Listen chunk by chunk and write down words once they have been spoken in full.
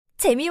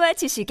재미와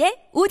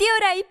지식의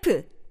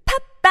오디오라이프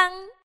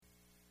팝빵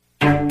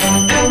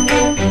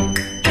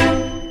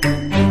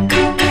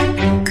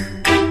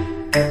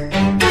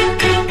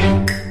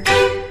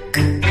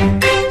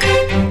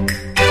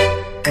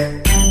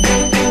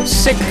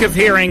Sick of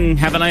hearing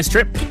 "Have a nice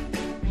trip"?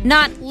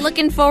 Not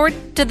looking forward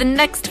to the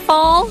next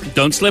fall?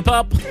 Don't slip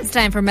up. It's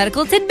time for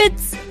Medical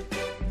Tidbits.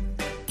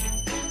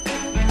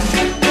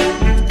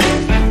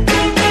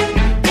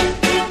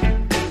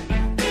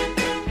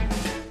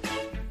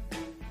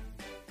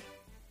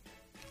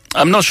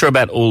 I'm not sure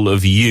about all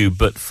of you,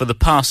 but for the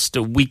past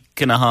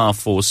week and a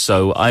half or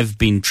so, I've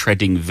been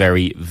treading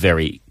very,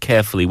 very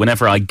carefully.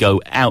 Whenever I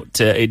go out,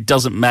 it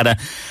doesn't matter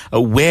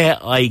where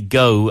I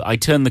go. I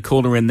turn the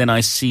corner and then I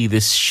see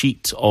this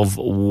sheet of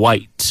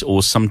white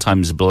or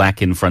sometimes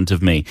black in front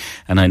of me.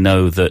 And I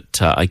know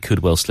that I could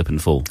well slip and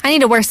fall. I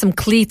need to wear some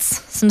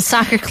cleats, some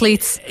soccer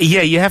cleats.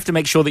 Yeah, you have to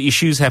make sure that your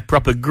shoes have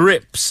proper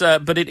grips,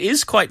 but it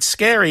is quite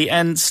scary,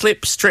 and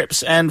slips,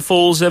 trips and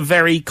falls are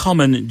very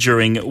common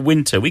during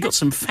winter. We got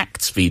some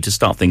facts for you to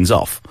start things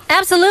off.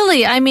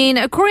 Absolutely. I mean,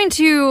 according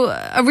to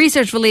a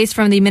research release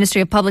from the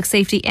Ministry of Public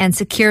Safety and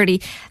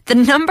Security, the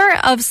number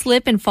of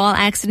slip and fall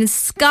accidents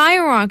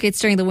skyrockets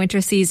during the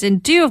winter season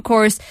due, of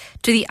course,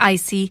 to the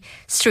icy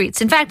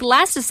streets. In fact,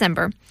 last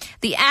December,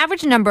 the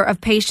average number of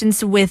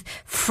patients with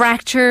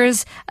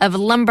fractures of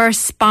lumbar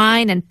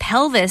spine and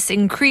pelvis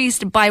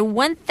increased by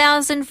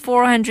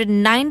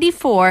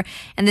 1,494,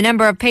 and the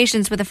number of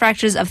patients with the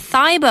fractures of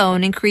thigh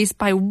bone increased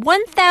by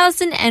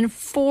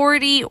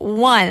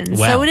 1,041. Wow.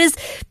 So it is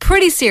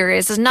pretty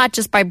serious. It's not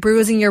just by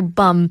bruising your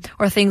bum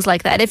or things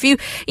like that. If you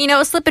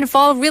slip and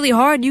fall really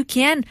hard, you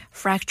can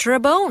fracture a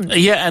bone.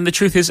 Yeah, and the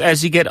truth is,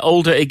 as you get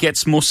older, it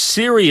gets more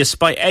serious.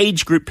 By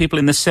age group, people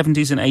in the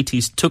 70s and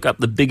 80s took up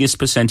the biggest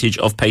percentage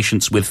of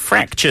patients with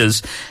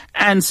fractures.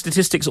 And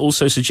statistics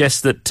also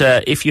suggest that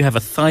if you have a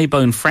thigh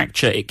bone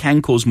fracture, it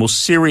can cause more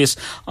serious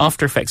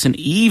after effects and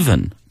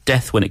even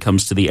death when it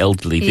comes to the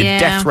elderly. The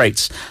death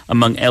rates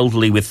among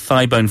elderly with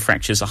thigh bone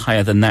fractures are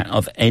higher than that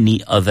of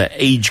any other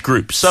age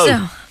group.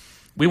 So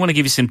we want to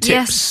give you some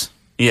tips.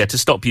 Yeah, to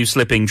stop you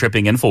slipping,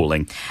 tripping, and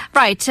falling.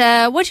 Right.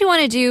 What you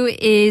want to do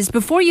is,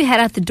 before you head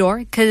out the door,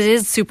 because it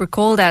is super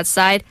cold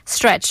outside,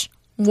 stretch,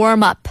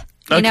 warm up.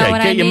 You know what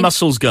I mean? Your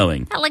muscles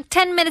going. Like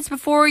 10 minutes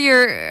before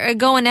you're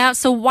going out.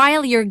 So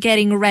while you're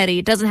getting ready,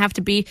 it doesn't have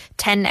to be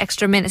 10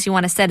 extra minutes you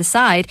want to set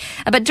aside.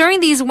 But during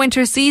these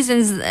winter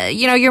seasons,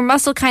 your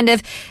muscle kind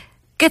of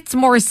gets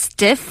more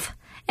stiff.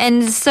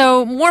 And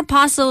so more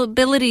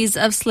possibilities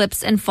of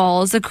slips and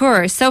falls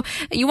occur. So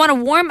you want to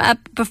warm up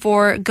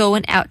before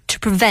going out to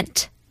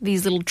prevent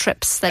these little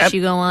trips that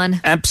you go on.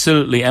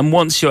 Absolutely. And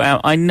once you're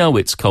out, I know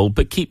it's cold,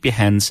 but keep your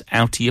hands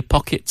out of your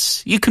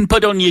pockets. You can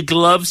put on your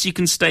gloves. You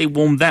can stay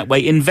warm that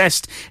way.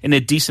 Invest in a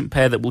decent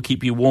pair that will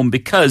keep you warm,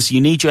 because you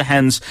need your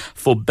hands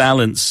for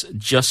balance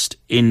just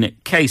in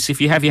case.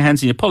 If you have your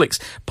hands in your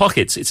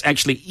pockets, it's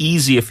actually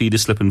easier for you to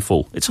slip and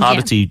fall. It's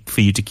harder for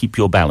you to keep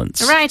your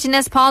balance. Right. And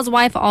as Paul's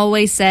wife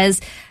always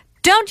says,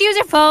 don't use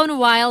your phone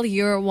while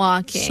you're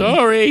walking.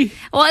 Sorry.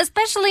 Well,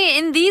 especially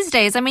in these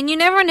days. I mean, you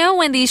never know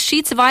when these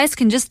sheets of ice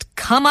can just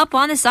come up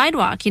on the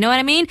sidewalk. You know what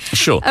I mean?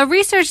 Sure. A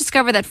research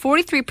discovered that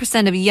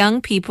 43% of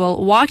young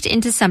people walked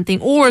into something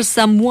or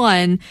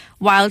someone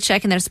while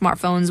checking their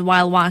smartphones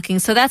while walking.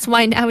 So that's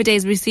why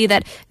nowadays we see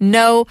that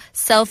no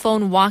cell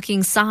phone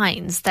walking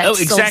signs that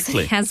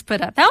exactly. has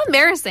put up. How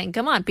embarrassing.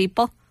 Come on,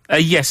 people.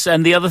 Yes,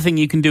 and the other thing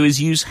you can do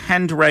is use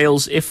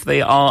handrails if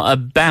they are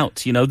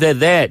about. They're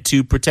there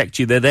to protect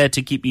you. They're there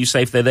to keep you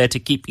safe. They're there to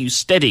keep you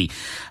steady.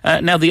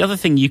 Now, the other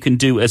thing you can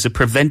do as a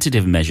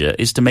preventative measure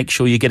is to make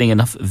sure you're getting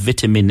enough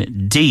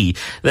vitamin D.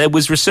 There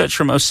was research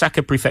from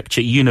Osaka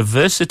Prefecture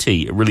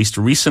University released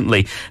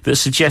recently that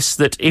suggests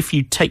that if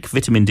you take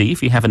vitamin D,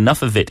 if you have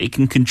enough of it, it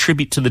can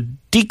contribute to the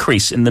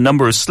decrease in the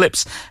number of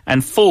slips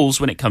and falls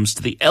when it comes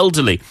to the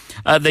elderly.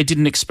 They did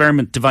an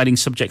experiment dividing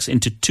subjects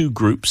into two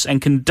groups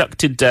and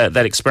conducted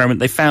that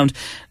experiment. They found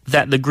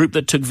that the group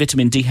that took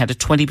vitamin D had a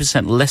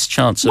 20% less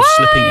chance of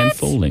slipping and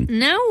falling.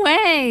 No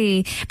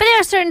way. But there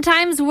are certain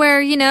times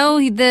where,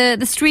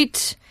 the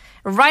street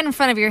right in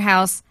front of your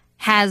house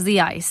has the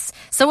ice.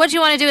 So what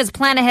you want to do is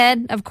plan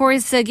ahead. Of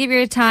course, give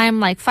your time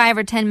like 5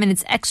 or 10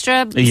 minutes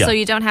extra so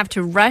you don't have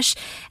to rush.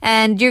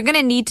 And you're going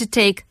to need to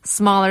take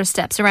smaller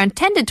steps, around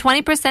 10 to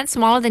 20%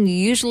 smaller than you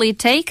usually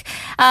take.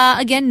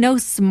 Again, no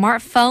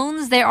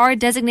smartphones. There are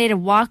designated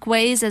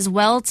walkways as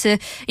well to,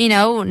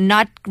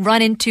 not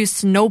run into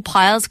snow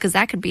piles, because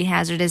that could be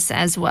hazardous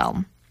as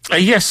well.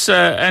 Yes,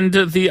 and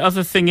the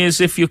other thing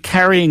is, if you're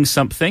carrying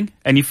something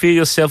and you feel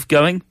yourself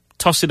going,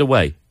 toss it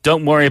away.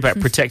 Don't worry about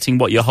protecting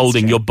what you're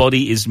holding. Your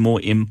body is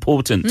more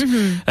important.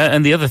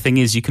 And the other thing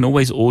is, you can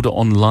always order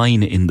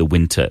online in the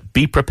winter.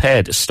 Be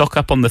prepared. Stock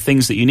up on the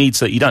things that you need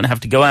so that you don't have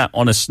to go out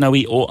on a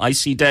snowy or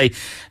icy day.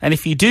 And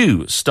if you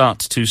do start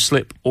to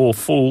slip or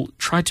fall,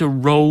 try to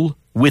roll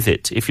with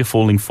it if you're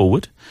falling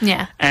forward.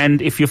 Yeah.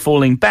 And if you're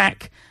falling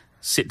back,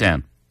 sit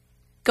down.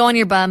 Go on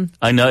your bum.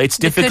 I know, it's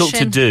difficult to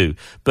cushion. do,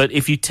 but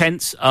if you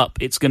tense up,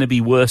 it's going to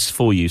be worse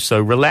for you. So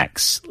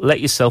relax,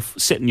 let yourself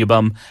sit in your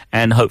bum,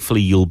 and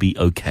hopefully you'll be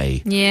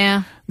okay.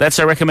 Yeah. That's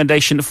our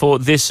recommendation for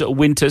this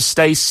winter.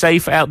 Stay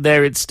safe out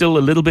there. It's still a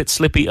little bit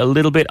slippy, a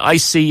little bit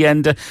icy,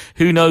 and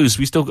who knows,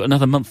 we've still got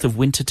another month of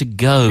winter to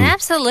go.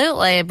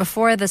 Absolutely,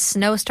 before the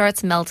snow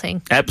starts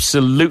melting.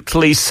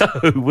 Absolutely. So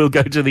we'll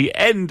go to the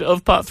end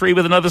of part 3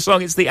 with another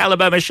song. It's the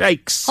Alabama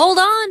Shakes. Hold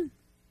on.